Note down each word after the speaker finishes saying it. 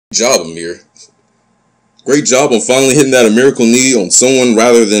Job, Amir. Great job on finally hitting that miracle knee on someone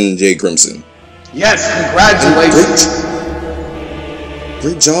rather than Jay Crimson. Yes, congratulations.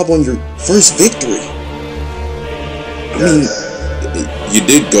 Great job on your first victory. I mean, you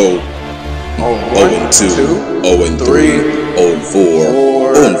did go 0-2, 0-3,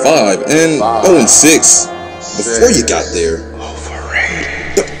 0-4, 0-5, and 0-6 before you got there.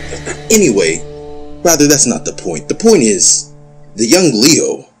 Anyway, rather, that's not the point. The point is, the young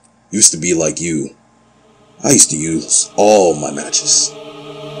Leo used to be like you. I used to use all my matches.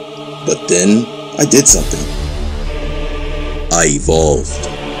 But then, I did something. I evolved.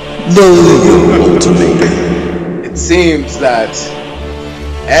 The Leo Ultimatum. It seems that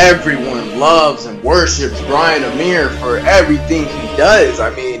everyone loves and worships Bryan Amir for everything he does.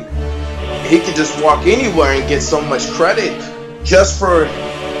 I mean, he could just walk anywhere and get so much credit just for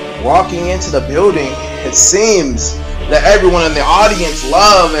walking into the building. It seems that everyone in the audience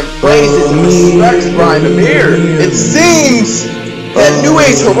loves and praises and respects Bryan Amir. It seems that New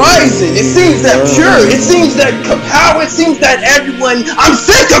Age Horizon, it seems that Pure, it seems that Kapow, it seems that everyone, I'm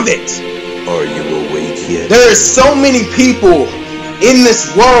sick of it! Are you awake yet? There are so many people in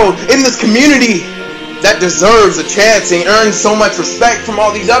this world, in this community, that deserves a chance and earns so much respect from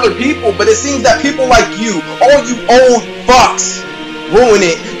all these other people, but it seems that people like you, all you old fucks, ruin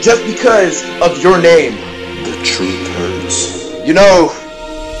it just because of your name. The truth hurts. You know,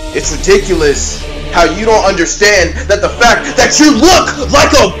 it's ridiculous how you don't understand that the fact that you look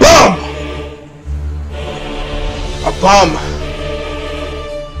like a bum! A bum.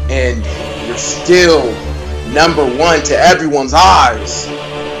 And you're still #1 to everyone's eyes.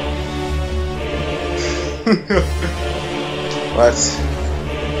 But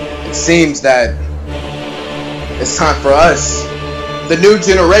it seems that it's time for us, the new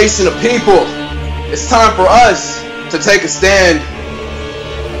generation of people, it's time for us to take a stand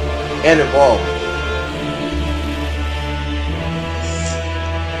and evolve.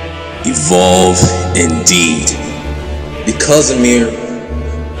 Evolve indeed. Because, Amir,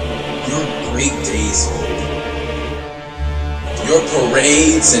 your great days are over. Your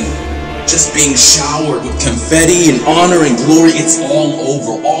parades and just being showered with confetti and honor and glory, it's all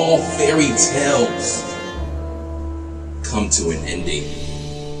over. All fairy tales come to an ending.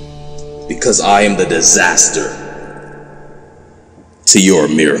 Because I am the disaster to your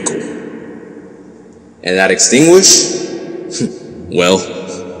miracle. And that extinguish? Well,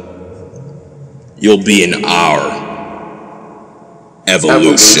 you'll be in our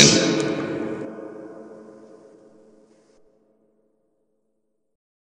evolution.